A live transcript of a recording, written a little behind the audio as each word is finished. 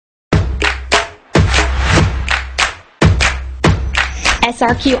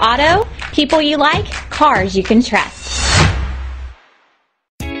SRQ Auto, people you like, cars you can trust.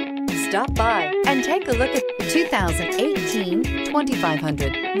 Stop by and take a look at the 2018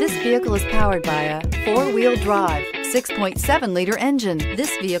 2500. This vehicle is powered by a 4-wheel drive, 6.7-liter engine.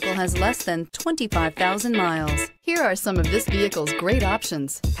 This vehicle has less than 25,000 miles. Here are some of this vehicle's great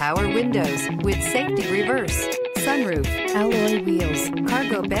options: power windows with safety reverse, sunroof, alloy wheels,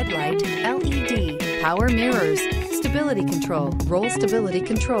 cargo bed light, LED, power mirrors, stability control, roll stability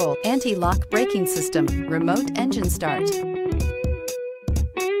control, anti-lock braking system, remote engine start.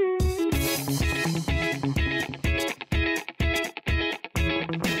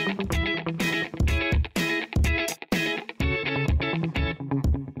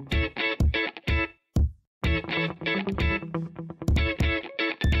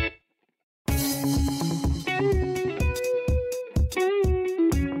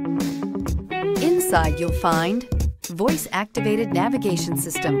 Inside you'll find voice-activated navigation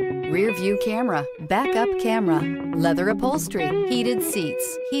system, rear view camera, backup camera, leather upholstery, heated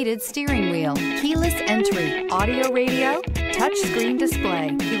seats, heated steering wheel, keyless entry, audio radio, touchscreen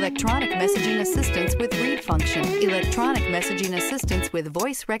display, electronic messaging assistance with read function, electronic messaging assistance with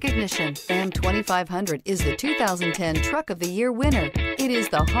voice recognition. Ram 2500 is the 2010 Truck of the Year winner. It is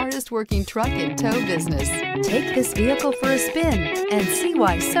the hardest working truck in tow business. Take this vehicle for a spin and see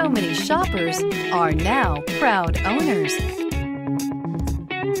why so many shoppers are now proud owners.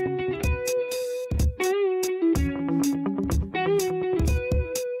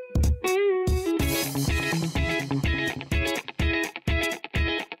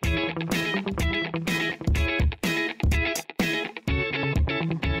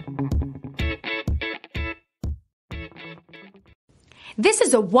 This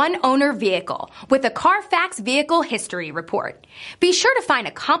is a one-owner vehicle with a Carfax Vehicle History Report. Be sure to find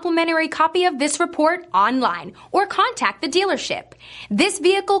a complimentary copy of this report online or contact the dealership. This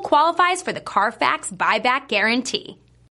vehicle qualifies for the Carfax Buyback Guarantee.